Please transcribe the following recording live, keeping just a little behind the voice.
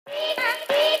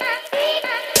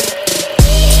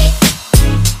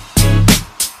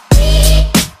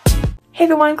Hey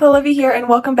everyone, Chlolivi here and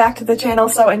welcome back to the channel.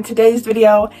 So in today's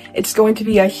video, it's going to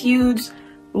be a huge,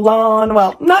 long,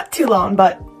 well, not too long,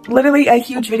 but literally a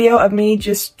huge video of me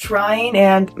just trying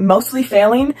and mostly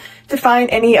failing to find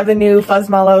any of the new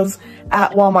Fuzz-A-Mallows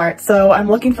at Walmart. So I'm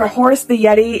looking for Horace the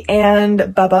Yeti and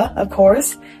Bubba, of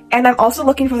course. And I'm also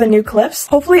looking for the new clips.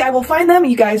 Hopefully I will find them,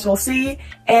 you guys will see.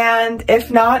 And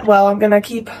if not, well, I'm gonna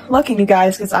keep looking, you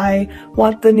guys, because I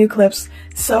want the new clips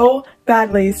so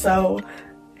badly. So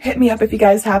hit me up if you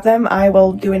guys have them. I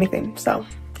will do anything. So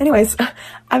anyways,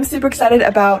 I'm super excited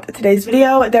about today's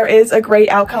video. There is a great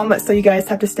outcome, so you guys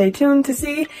have to stay tuned to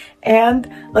see.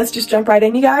 And let's just jump right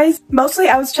in, you guys. Mostly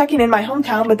I was checking in my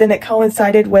hometown, but then it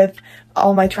coincided with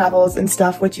all my travels and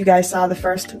stuff, which you guys saw the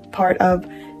first part of.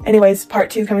 Anyways,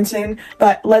 part 2 coming soon.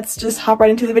 But let's just hop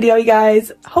right into the video, you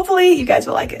guys. Hopefully you guys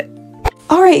will like it.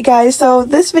 Alright guys, so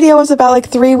this video was about like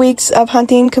 3 weeks of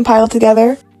hunting compiled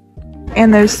together.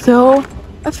 And there's still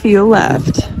a few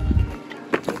left.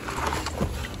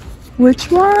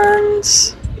 Which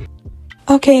ones?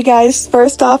 Okay guys,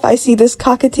 first off I see this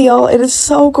cockatiel. It is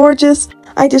so gorgeous.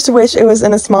 I just wish it was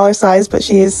in a smaller size, but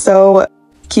she is so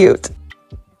cute.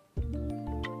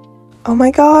 Oh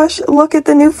my gosh, look at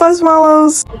the new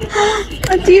Fuzz-A-Mallows.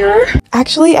 A deer.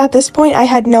 Actually, at this point, I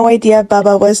had no idea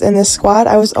Bubba was in this squad.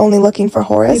 I was only looking for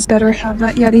Horace. They better have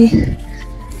that Yeti.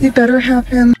 They better have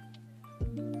him.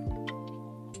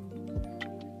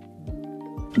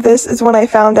 This is when I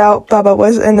found out Bubba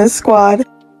was in this squad.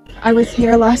 I was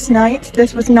here last night.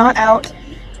 This was not out.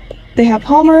 They have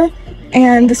Palmer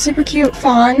and the super cute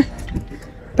fawn,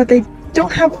 but they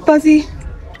don't have Fuzzy,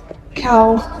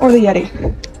 Cow, or the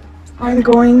Yeti. I'm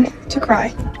going to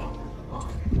cry.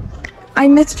 I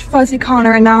missed Fuzzy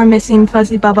Connor and now I'm missing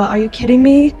Fuzzy Bubba. Are you kidding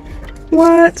me?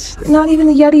 What? Not even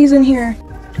the Yeti's in here.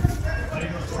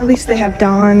 At least they have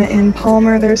Dawn and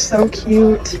Palmer. They're so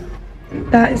cute.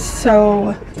 That is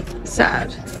so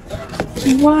sad.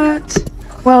 What?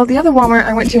 Well, the other Walmart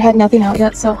I went to had nothing out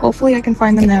yet, so hopefully I can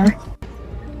find them there.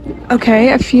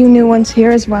 Okay, a few new ones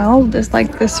here as well, just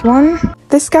like this one.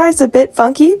 This guy's a bit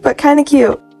funky, but kind of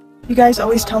cute. You guys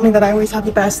always tell me that I always have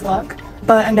the best luck,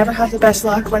 but I never have the best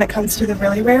luck when it comes to the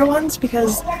really rare ones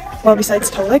because, well,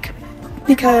 besides Tolik,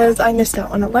 because I missed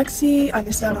out on Alexi, I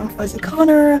missed out on Fuzzy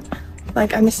Connor,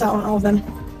 like I missed out on all of them.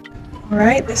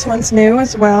 Alright, this one's new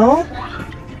as well.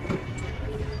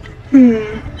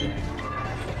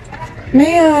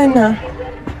 Man,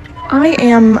 I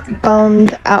am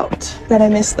bummed out that I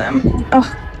missed them.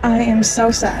 Oh, I am so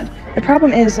sad. The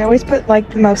problem is they always put like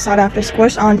the most sought after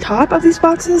Squish on top of these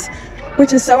boxes,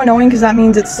 which is so annoying because that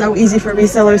means it's so easy for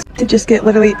resellers to just get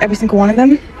literally every single one of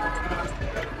them.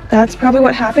 That's probably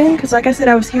what happened because like I said,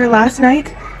 I was here last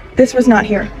night. This was not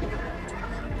here.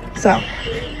 So,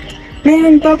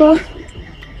 man, Bubba.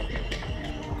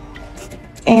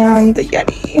 And the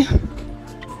Yeti.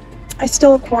 I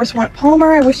still, of course, want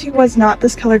Palmer. I wish he was not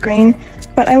this color green,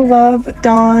 but I love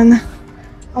Dawn.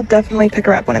 I'll definitely pick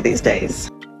her up one of these days.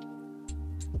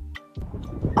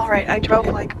 Alright, I drove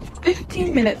like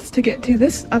 15 minutes to get to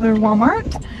this other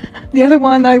Walmart. The other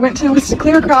one that I went to was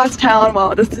clear across town.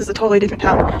 Well, this is a totally different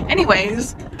town.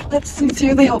 Anyways, let's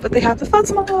sincerely hope that they have the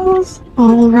Fuzz-A-Mallows.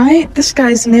 Alright, this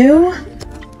guy's new.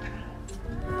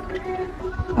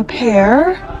 A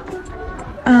pair.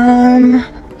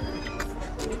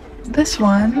 This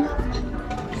one,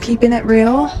 keeping it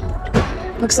real.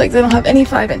 Looks like they don't have any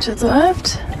 5 inches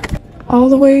left. All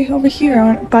the way over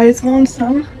here by his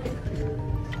lonesome.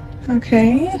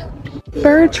 Okay.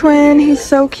 Bird twin, he's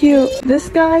so cute. This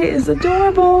guy is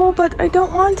adorable, but I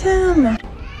don't want him.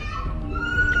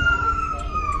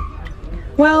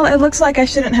 Well, it looks like I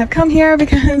shouldn't have come here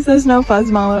because there's no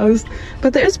Fuzz-A-Mallows.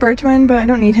 But there is bird twin, but I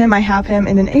don't need him. I have him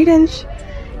in an 8-inch.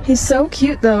 He's so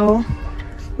cute though.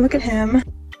 Look at him.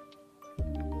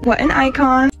 What an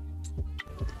icon.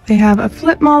 They have a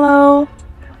flip mallow.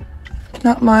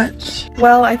 Not much.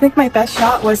 Well, I think my best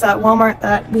shot was at Walmart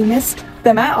that we missed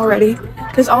them at already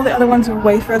because all the other ones were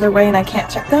way further away and I can't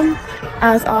check them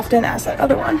as often as that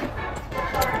other one.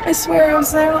 I swear I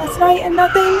was there last night and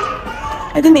nothing.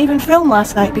 I didn't even film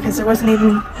last night because there wasn't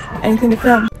even anything to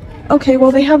film. Okay, well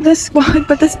they have this squad,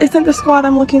 but this isn't the squad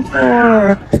I'm looking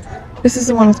for. This is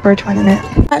the one with bird twin in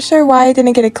it. Not sure why I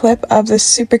didn't get a clip of this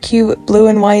super cute blue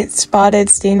and white spotted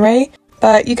stingray,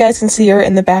 but you guys can see her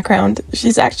in the background.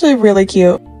 She's actually really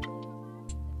cute.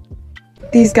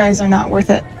 These guys are not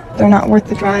worth it. They're not worth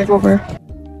the drive over.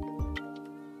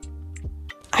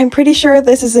 I'm pretty sure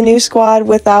this is a new squad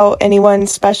without anyone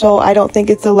special. I don't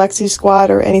think it's a Lexi squad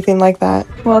or anything like that.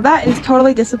 Well, that is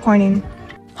totally disappointing.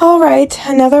 Alright,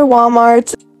 another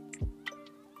Walmart.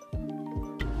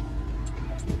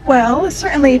 Well,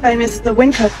 certainly if I miss the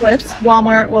Winco clips,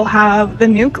 Walmart will have the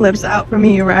new clips out for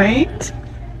me, right?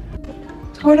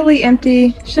 Totally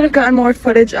empty. Should have gotten more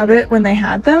footage of it when they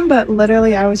had them, but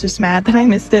literally I was just mad that I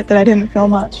missed it, that I didn't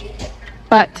film much.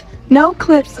 But no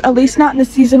clips, at least not in the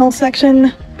seasonal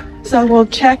section. So we'll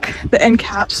check the end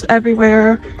caps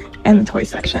everywhere and the toy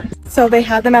section. So they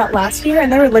had them out last year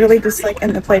and they were literally just like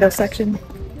in the Play-Doh section.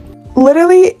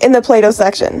 Literally in the Play-Doh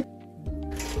section.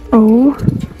 Oh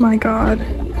my god.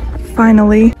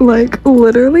 Finally. Like,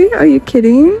 literally? Are you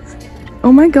kidding?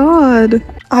 Oh my god.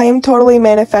 I am totally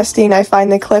manifesting I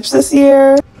find the clips this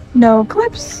year. No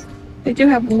clips. They do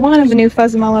have one of the new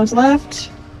Fuzz-A-Mallows left.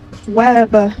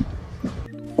 Web.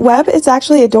 Web is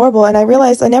actually adorable, and I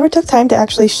realized I never took time to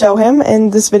actually show him in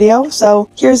this video, so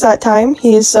here's that time.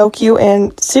 He is so cute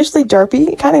and seriously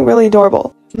derpy, kind of really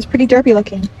adorable. He's pretty derpy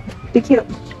looking. Be cute.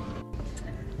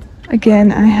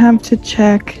 Again, I have to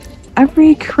check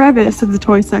every crevice of the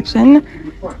toy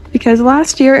section because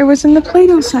last year it was in the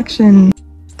Play-Doh section.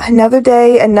 Another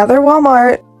day, another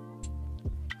Walmart.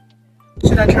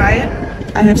 Should I try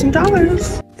it? I have some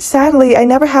dollars. Sadly, I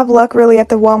never have luck really at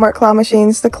the Walmart claw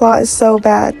machines. The claw is so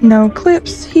bad. No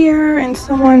clips here, and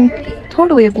someone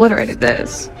totally obliterated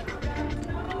this.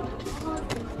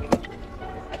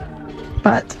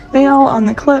 But fail on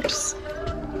the clips.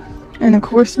 And of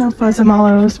course no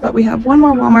Fuzz-A-Mallows, but we have one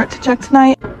more Walmart to check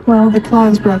tonight. Well, the claw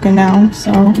is broken now,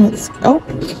 so let's... Oh!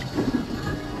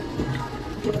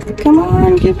 Come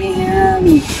on, give me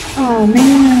him! Oh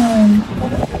man!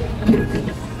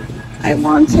 I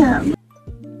want him.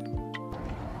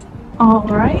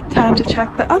 Alright, time to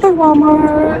check the other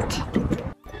Walmart.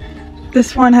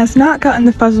 This one has not gotten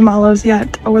the Fuzz-A-Mallows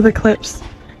yet, or the clips.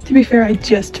 To be fair, I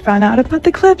just found out about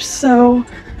the clips, so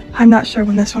I'm not sure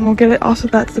when this one will get it. Also,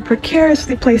 that's the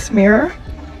precariously placed mirror.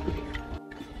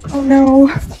 Oh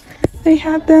no, they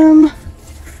had them.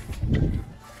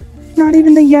 Not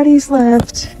even the Yetis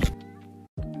left.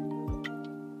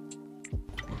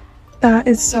 That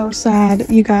is so sad,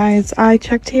 you guys. I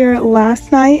checked here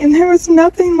last night and there was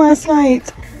nothing last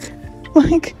night.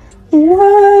 Like,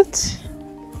 what?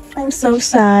 I'm so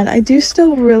sad. I do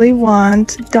still really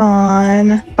want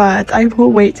Dawn, but I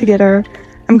will wait to get her.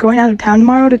 I'm going out of town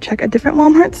tomorrow to check a different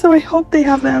Walmart, so I hope they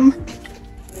have them.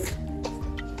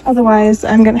 Otherwise,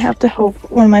 I'm gonna have to hope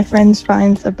one of my friends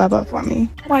finds a Bubba for me.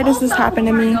 Why does this happen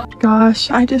to me? Gosh,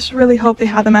 I just really hope they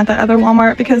have them at that other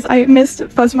Walmart because I missed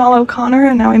Fuzz-A-Mallow Connor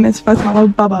and now I miss Fuzz-A-Mallow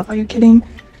Bubba. Are you kidding?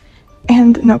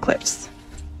 And no clips.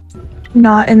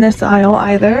 Not in this aisle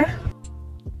either.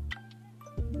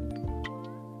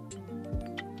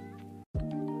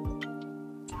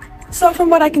 So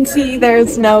from what I can see,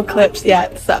 there's no clips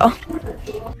yet, so.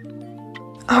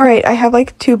 Alright, I have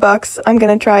like $2. I'm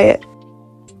gonna try it.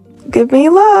 Give me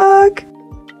luck!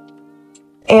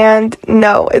 And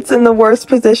no, it's in the worst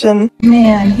position.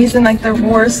 Man, he's in like the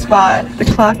worst spot. The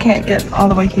clock can't get all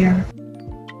the way here.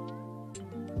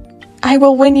 I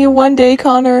will win you one day,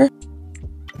 Connor.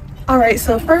 Alright,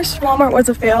 so first Walmart was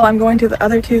a fail. I'm going to the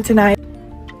other two tonight.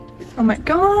 Oh my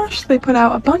gosh, they put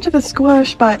out a bunch of the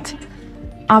Squish, but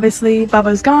obviously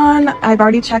Bubba's gone. I've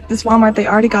already checked this Walmart. They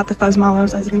already got the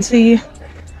Fuzz-A-Mallows, as you can see.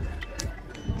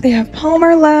 They have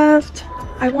Palmer left.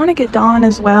 I want to get Dawn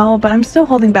as well, but I'm still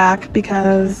holding back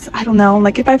because, I don't know,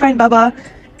 like if I find Bubba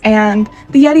and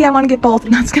the Yeti, I want to get both,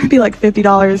 and that's going to be like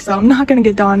 $50, so I'm not going to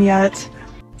get Dawn yet.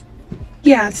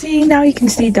 Yeah, see, now you can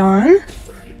see Dawn.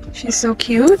 She's so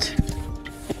cute.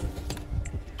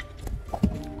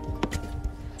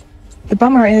 The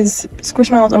bummer is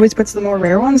Squishmallows always puts the more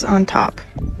rare ones on top.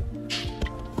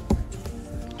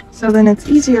 So then it's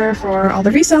easier for all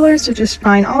the resellers to just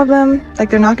find all of them.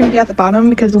 Like, they're not going to be at the bottom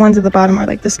because the ones at the bottom are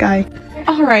like this guy.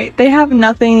 Alright, they have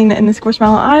nothing in the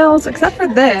Squishmallow aisles except for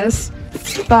this,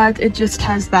 but it just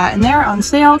has that. And they're on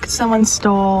sale because someone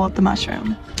stole the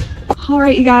mushroom.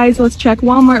 Alright, you guys, let's check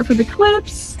Walmart for the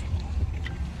clips.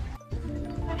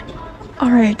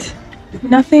 Alright,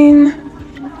 nothing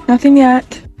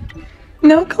yet.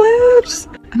 No clips!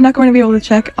 I'm not going to be able to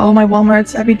check all my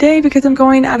Walmarts every day because I'm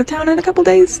going out of town in a couple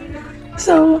days.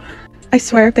 So, I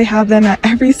swear if they have them at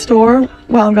every store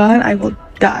while I'm gone, I will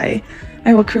die.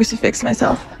 I will crucifix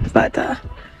myself. But,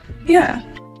 yeah.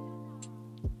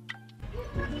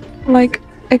 Like,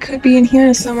 it could be in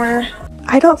here somewhere.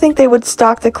 I don't think they would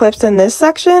stock the clips in this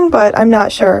section, but I'm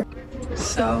not sure.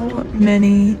 So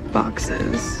many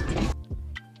boxes.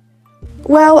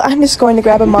 Well, I'm just going to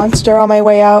grab a monster on my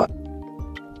way out.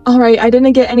 Alright, I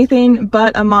didn't get anything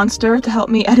but a monster to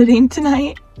help me editing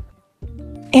tonight.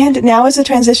 And now is the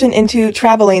transition into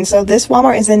traveling, so this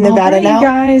Walmart is in Nevada now.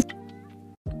 Guys,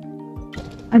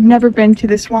 I've never been to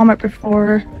this Walmart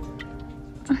before.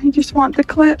 I just want the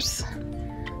clips.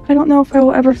 I don't know if I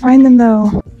will ever find them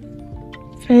though.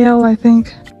 Fail, I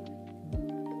think.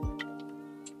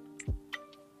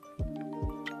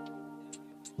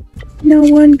 No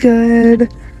one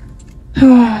good.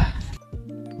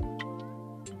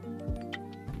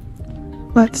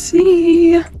 Let's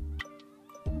see.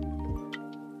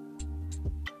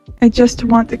 I just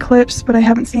want the clips, but I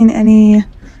haven't seen any.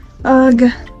 Ugh.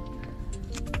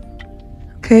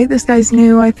 Okay, this guy's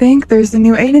new, I think. There's the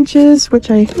new 8 inches, which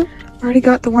I already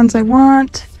got the ones I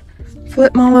want.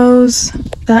 Flip-Mallows,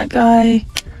 that guy.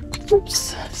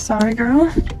 Oops, sorry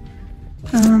girl.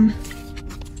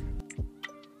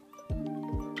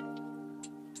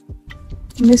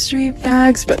 Mystery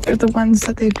bags, but they're the ones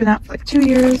that they've been out for like 2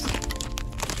 years.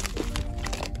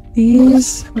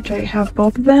 These, which I have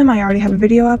both of them. I already have a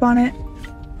video up on it.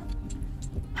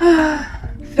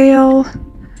 Fail.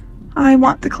 I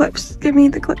want the clips. Give me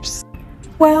the clips.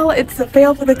 Well, it's a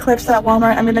fail for the clips at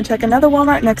Walmart. I'm gonna check another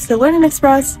Walmart next to Learning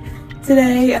Express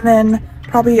today, and then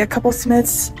probably a couple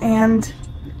Smiths and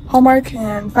Hallmark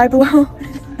and Five Below,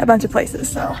 a bunch of places.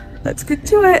 So let's get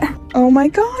to it. Oh my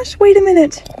gosh, wait a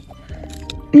minute.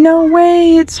 No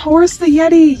way, it's Horace the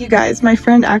Yeti. You guys, my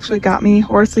friend actually got me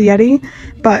Horace the Yeti,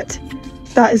 but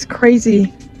that is crazy.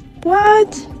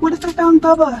 What? What if I found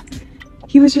Bubba?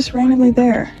 He was just randomly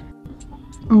there.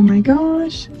 Oh my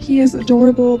gosh, he is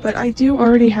adorable, but I do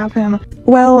already have him.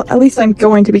 Well, at least I'm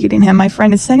going to be getting him. My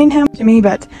friend is sending him to me,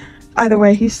 but either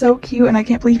way, he's so cute, and I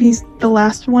can't believe he's the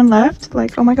last one left.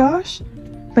 Like, oh my gosh.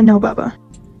 But no Bubba.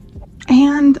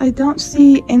 And I don't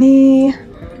see any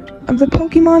of the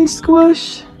Pokemon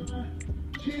Squish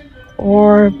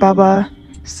or Bubba.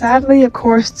 Sadly, of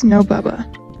course, no Bubba.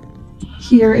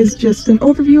 Here is just an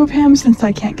overview of him since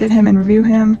I can't get him and review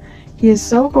him. He is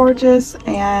so gorgeous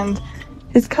and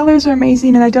his colors are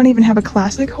amazing, and I don't even have a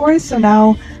classic Horace, so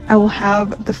now I will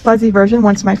have the fuzzy version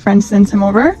once my friend sends him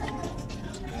over.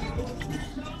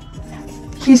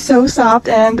 He's so soft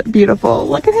and beautiful.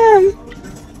 Look at him!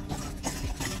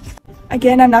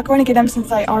 Again, I'm not going to get him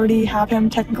since I already have him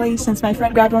technically, since my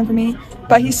friend grabbed one for me,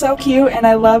 but he's so cute and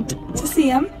I loved to see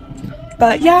him.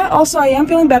 But yeah, also I am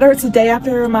feeling better. It's the day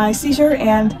after my seizure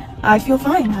and I feel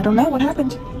fine. I don't know what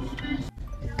happened.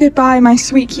 Goodbye, my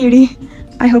sweet cutie.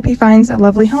 I hope he finds a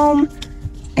lovely home.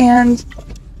 And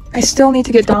I still need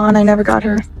to get Dawn. I never got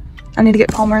her. I need to get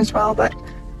Palmer as well, but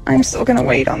I'm still gonna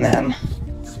wait on them.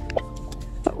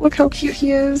 But look how cute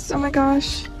he is. Oh my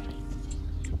gosh.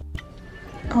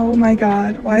 Oh my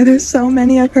god, why there's so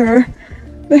many of her?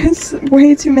 There's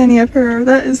way too many of her.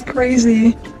 That is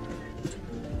crazy.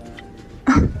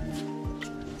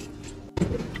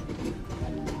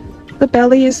 The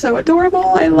belly is so adorable.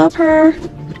 I love her.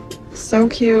 So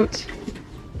cute.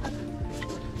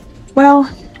 Well,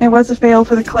 it was a fail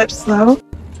for the clips though.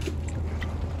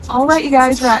 Alright you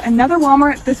guys, we're at another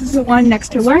Walmart. This is the one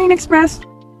next to Learning Express.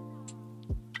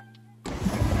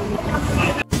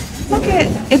 Look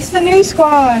it's the new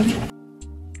squad.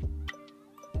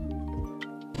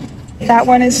 That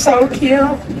one is so cute.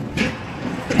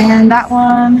 And that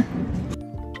one.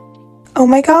 Oh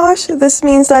my gosh, this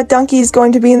means that Donkey is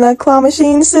going to be in the claw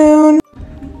machine soon.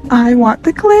 I want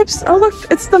the clips. Oh look,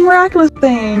 it's the miraculous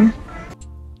thing.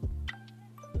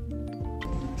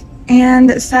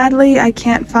 And sadly, I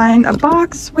can't find a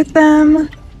box with them.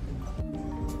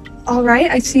 Alright,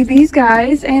 I see these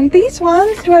guys and these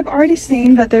ones who I've already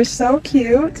seen, but they're so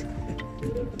cute.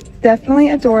 Definitely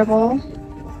adorable.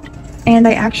 And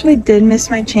I actually did miss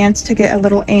my chance to get a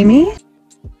little Amy.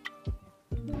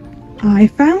 I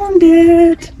found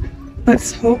it.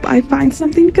 Let's hope I find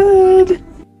something good.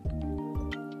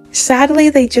 Sadly,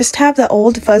 they just have the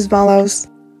old Fuzz-A-Mallows.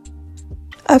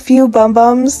 A few Bum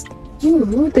Bums.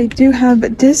 Ooh, they do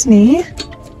have Disney.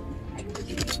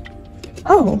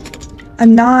 Oh, a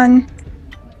non-Halloween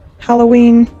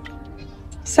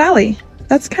Sally.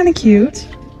 That's kind of cute.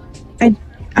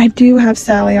 I do have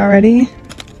Sally already.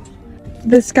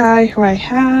 This guy who I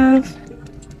have.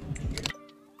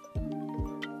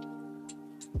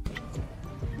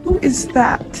 Who is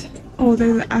that? Oh,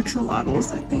 they're the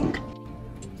axolotls, I think.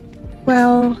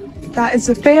 Well, that is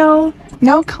a fail.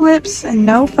 No clips and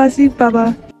no fuzzy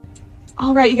Bubba.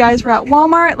 Alright you guys, we're at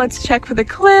Walmart. Let's check for the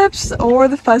clips or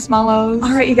the Fuzz-A-Mallows.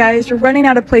 Alright you guys, we're running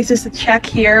out of places to check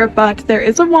here, but there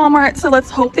is a Walmart, so let's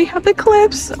hope they have the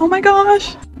clips. Oh my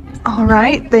gosh.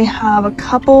 Alright, they have a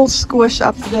couple Squish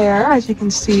up there, as you can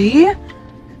see.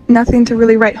 Nothing to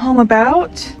really write home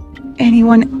about.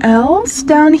 Anyone else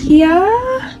down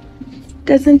here?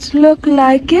 Doesn't look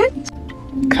like it.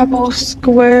 Couple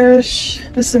Squish.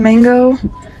 This is a mango.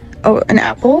 Oh, an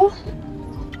apple.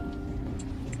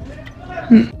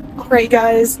 Great,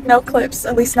 guys. No clips,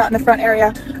 at least not in the front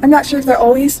area. I'm not sure if they're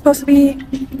always supposed to be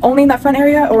only in that front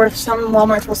area or if some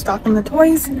Walmarts will stock them the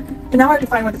toys, but now I have to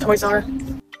find what the toys are.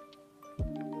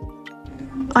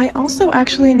 I also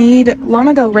actually need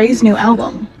Lana Del Rey's new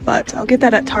album, but I'll get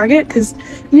that at Target because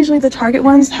usually the Target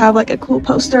ones have like a cool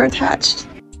poster attached.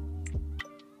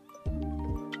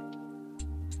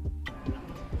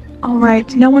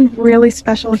 Alright, no one really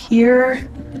special here.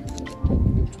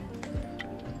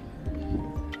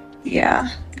 Yeah,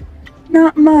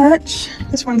 not much.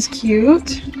 This one's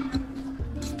cute.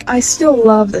 I still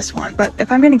love this one, but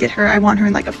if I'm gonna get her, I want her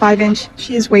in like a 5-inch.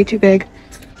 She is way too big.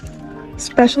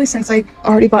 Especially since I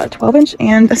already bought a 12-inch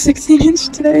and a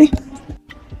 16-inch today.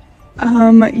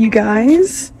 You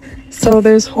guys, so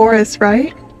there's Horace,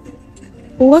 right?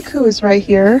 Look who's right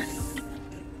here.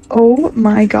 Oh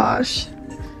my gosh.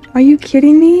 Are you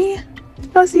kidding me?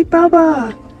 Fuzzy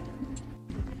Bubba!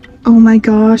 Oh my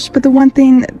gosh, but the one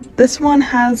thing, this one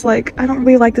has like, I don't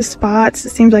really like the spots. It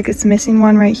seems like it's missing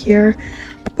one right here.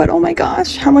 But oh my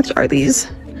gosh, how much are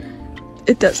these?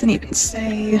 It doesn't even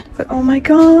say, but oh my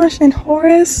gosh, and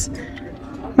Horace.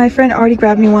 My friend already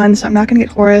grabbed me one, so I'm not gonna get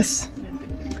Horace.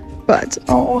 But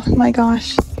oh my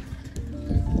gosh.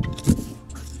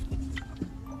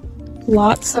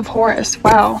 Lots of Horace,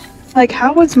 wow. Like,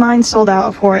 how was mine sold out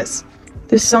of Horace?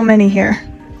 There's so many here.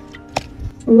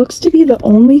 Looks to be the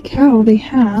only cow they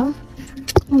have.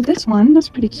 Oh, this one, that's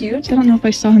pretty cute. I don't know if I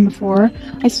saw him before.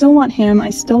 I still want him. I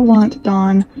still want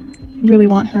Dawn. Really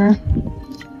want her.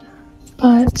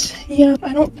 But, yeah,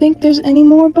 I don't think there's any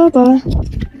more Bubba.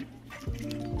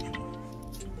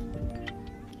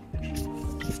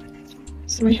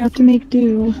 So we have to make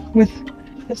do with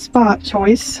the spot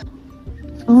choice.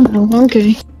 Oh no,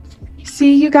 okay.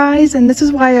 See, you guys, and this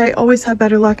is why I always have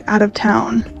better luck out of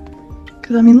town.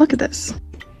 Because, I mean, look at this.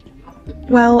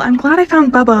 Well, I'm glad I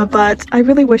found Bubba, but I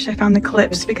really wish I found the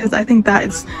clips because I think that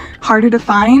is harder to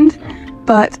find.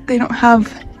 But they don't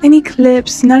have any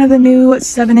clips, none of the new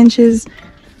 7 inches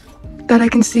that I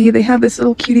can see. They have this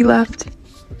little cutie left.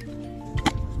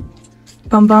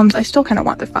 Bum bums. I still kind of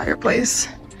want the fireplace.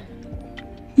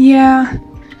 Yeah.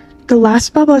 The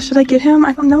last Bubba, should I get him?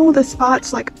 I don't know. The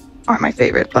spots, like, aren't my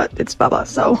favorite, but it's Bubba,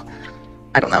 so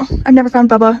I don't know. I've never found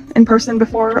Bubba in person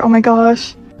before. Oh my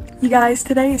gosh. You guys,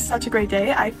 today is such a great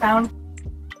day. I found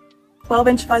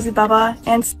 12-inch Fuzzy Bubba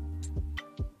and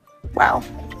wow.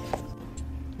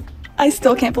 I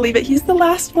still can't believe it. He's the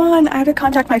last one. I had to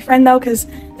contact my friend though because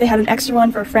they had an extra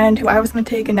one for a friend who I was going to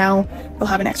take, and now they'll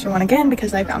have an extra one again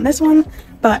because I found this one.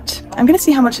 But I'm going to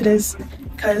see how much it is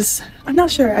because I'm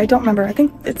not sure. I don't remember. I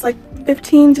think it's like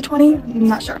 15 to 20. I'm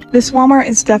not sure. This Walmart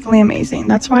is definitely amazing.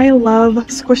 That's why I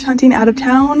love squish hunting out of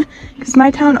town because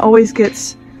my town always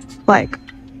gets like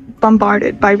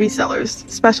bombarded by resellers,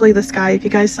 especially this guy. If you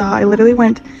guys saw, I literally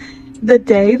went the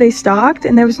day they stocked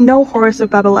and there was no Horace or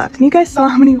Bubba left, and you guys saw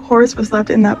how many Horace was left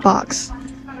in that box.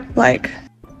 Like,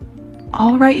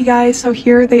 all right, you guys, so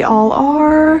here they all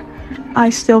are. I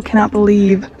still cannot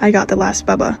believe I got the last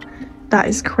Bubba. That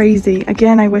is crazy.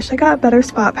 Again, I wish I got a better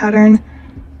spot pattern,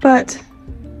 but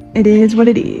it is what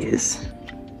it is.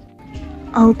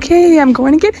 Okay, I'm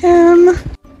going to get him.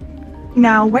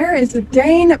 Now, where is the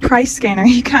dang price scanner,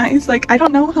 you guys? Like, I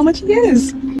don't know how much he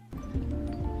is.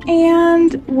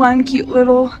 And one cute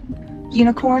little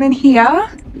unicorn in here.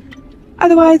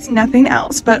 Otherwise, nothing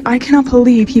else, but I cannot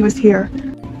believe he was here.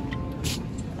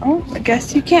 Oh, I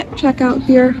guess you can't check out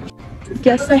here.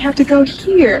 Guess I have to go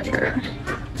here.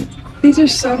 These are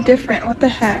so different. What the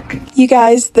heck? You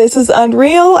guys, this is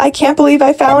unreal. I can't believe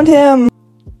I found him.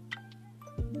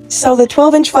 So the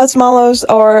 12-inch Fuzz-A-Mallows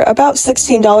are about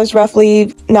 $16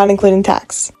 roughly, not including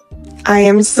tax. I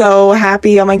am so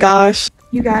happy. Oh my gosh.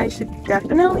 You guys should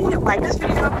definitely like this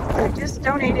video. I just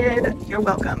donated. You're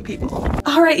welcome, people.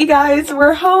 Alright, you guys,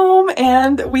 we're home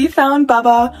and we found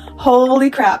Bubba. Holy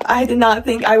crap. I did not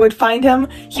think I would find him.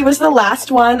 He was the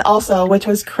last one also, which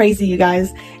was crazy, you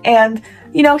guys. And,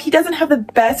 you know, he doesn't have the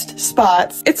best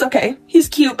spots. It's okay. He's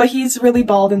cute, but he's really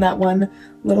bald in that one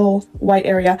little white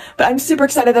area. But I'm super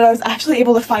excited that I was actually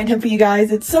able to find him for you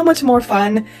guys. It's so much more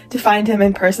fun to find him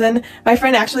in person. My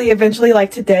friend actually eventually,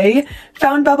 like today,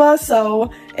 found Bubba,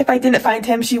 so if I didn't find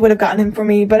him, she would have gotten him for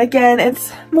me. But again,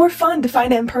 it's more fun to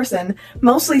find it in person,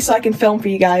 mostly so I can film for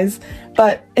you guys,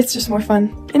 but it's just more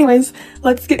fun. Anyways,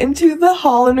 let's get into the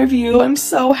haul and review. I'm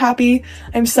so happy.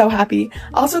 I'm so happy.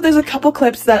 Also, there's a couple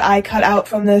clips that I cut out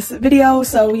from this video,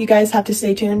 so you guys have to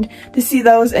stay tuned to see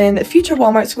those in future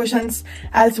Walmart squish hunts,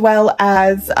 as well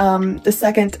as the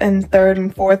second and third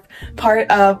and fourth part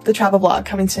of the travel vlog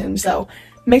coming soon. So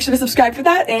make sure to subscribe for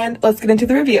that, and let's get into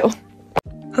the review.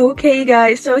 Okay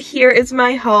guys, so here is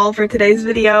my haul for today's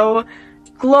video.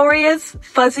 Glorious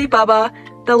Fuzzy Bubba,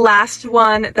 the last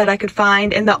one that I could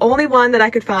find and the only one that I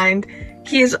could find.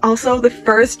 He is also the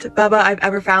first Bubba I've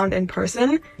ever found in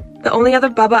person. The only other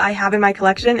Bubba I have in my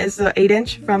collection is the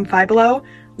 8-inch from Five Below,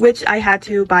 which I had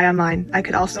to buy online. I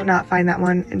could also not find that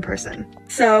one in person.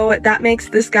 So that makes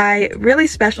this guy really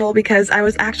special because I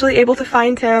was actually able to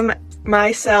find him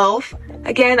myself.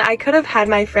 Again, I could have had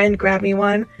my friend grab me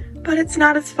one, but it's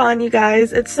not as fun, you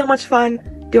guys. It's so much fun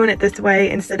doing it this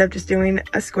way instead of just doing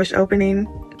a Squish opening.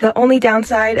 The only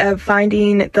downside of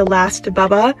finding the last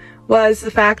Bubba was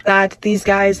the fact that these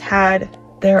guys had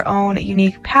their own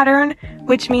unique pattern,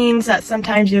 which means that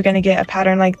sometimes you're gonna get a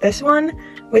pattern like this one,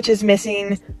 which is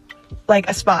missing like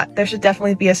a spot. There should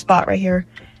definitely be a spot right here.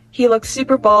 He looks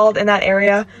super bald in that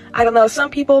area. I don't know,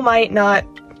 some people might not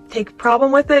take a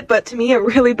problem with it, but to me it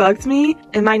really bugs me.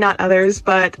 It might not others,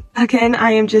 but again,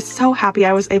 I am just so happy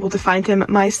I was able to find him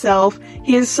myself.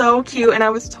 He is so cute, and I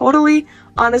was totally,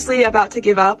 honestly, about to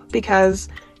give up because,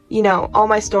 you know, all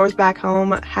my stores back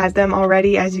home had them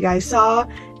already, as you guys saw,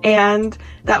 and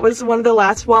that was one of the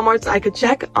last Walmarts I could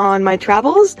check on my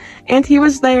travels, and he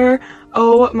was there.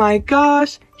 Oh my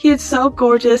gosh, he is so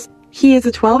gorgeous. He is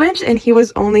a 12-inch and he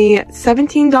was only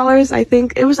 $17, I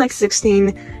think. It was like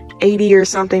 $16.80 or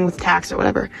something with tax or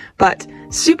whatever, but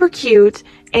super cute,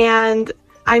 and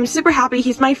I'm super happy.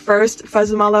 He's my first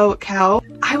Fuzz-A-Mallow cow.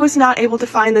 I was not able to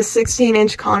find the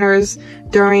 16-inch Connors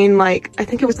during, like, I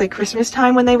think it was like Christmas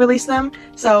time when they released them,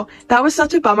 so that was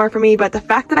such a bummer for me, but the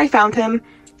fact that I found him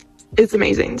is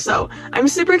amazing. So I'm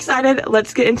super excited.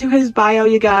 Let's get into his bio,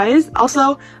 you guys.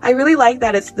 Also, I really like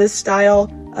that it's this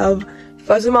style of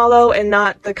Fuzz-A-Mallow and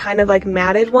not the kind of like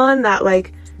matted one that,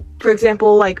 like, for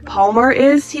example, like Palmer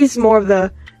is. He's more of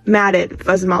the matted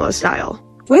Fuzz-A-Mallow style,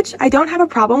 which I don't have a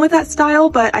problem with that style,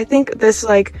 but I think this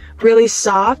like really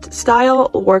soft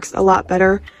style works a lot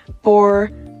better for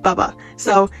Bubba.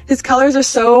 So his colors are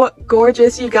so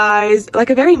gorgeous, you guys, like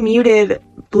a very muted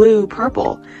blue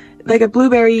purple, like a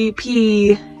blueberry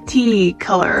pea tea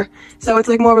color. So it's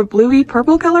like more of a bluey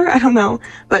purple color, I don't know,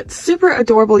 but super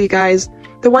adorable, you guys.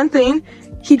 The one thing,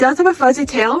 he does have a fuzzy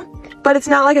tail, but it's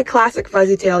not like a classic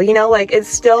fuzzy tail, you know, like it's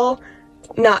still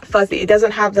not fuzzy. It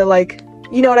doesn't have the, like,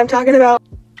 you know what I'm talking about?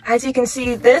 As you can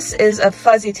see, this is a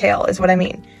fuzzy tail is what I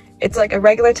mean. It's like a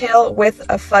regular tail with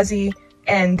a fuzzy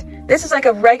end. This is like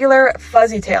a regular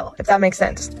fuzzy tail, if that makes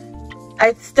sense.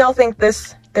 I still think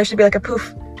there should be like a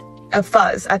poof of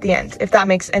fuzz at the end, if that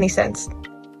makes any sense.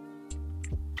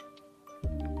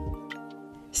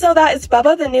 So that is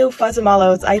Bubba, the new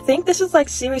Fuzz-A-Mallows. I think this is like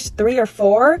series 3 or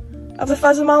 4 of the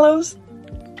Fuzz-A-Mallows.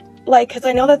 Like, because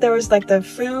I know that there was like the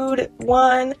food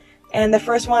one, and the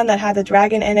first one that had the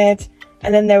dragon in it,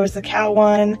 and then there was the cow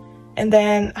one, and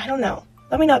then, I don't know.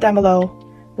 Let me know down below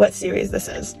what series this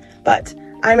is. But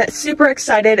I'm super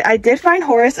excited. I did find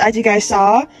Horace, as you guys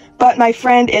saw, but my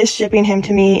friend is shipping him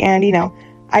to me, and, you know,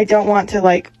 I don't want to,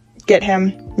 like, get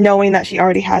him knowing that she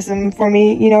already has him for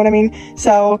me, you know what I mean?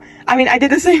 So, I mean, I did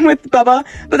the same with Bubba,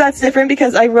 but that's different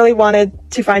because I really wanted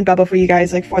to find Bubba for you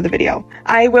guys, like, for the video.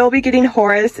 I will be getting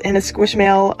Horace in a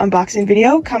Squishmail unboxing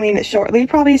video coming shortly,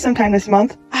 probably sometime this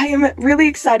month. I am really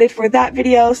excited for that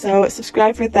video, so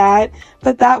subscribe for that.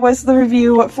 But that was the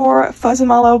review for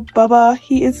Fuzz-A-Mallow Bubba.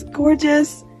 He is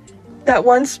gorgeous. That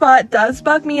one spot does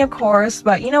bug me, of course,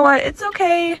 but you know what? It's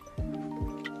okay.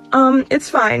 It's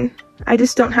fine. I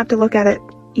just don't have to look at it,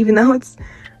 even though it's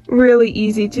really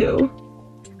easy to.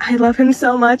 I love him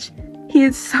so much. He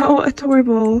is so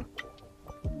adorable.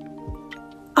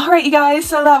 Alright, you guys,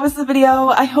 so that was the video.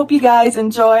 I hope you guys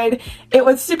enjoyed. It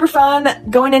was super fun.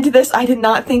 Going into this, I did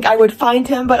not think I would find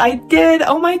him, but I did.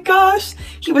 Oh my gosh.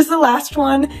 He was the last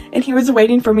one, and he was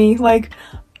waiting for me. Like,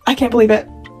 I can't believe it.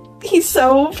 He's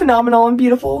so phenomenal and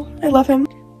beautiful. I love him.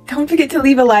 Don't forget to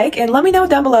leave a like and let me know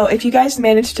down below if you guys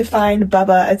managed to find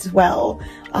Bubba as well.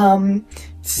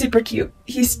 Super cute.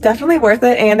 He's definitely worth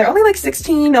it, and they're only like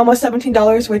 $16, almost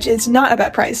 $17, which is not a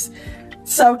bad price.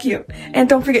 So cute. And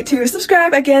don't forget to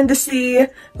subscribe again to see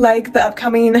like the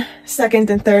upcoming second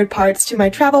and third parts to my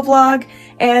travel vlog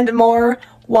and more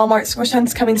Walmart Squish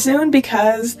hunts coming soon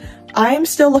because I'm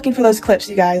still looking for those clips,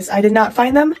 you guys. I did not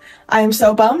find them. I am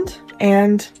so bummed,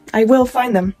 and I will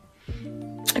find them.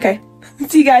 Okay.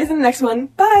 See you guys in the next one.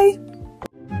 Bye!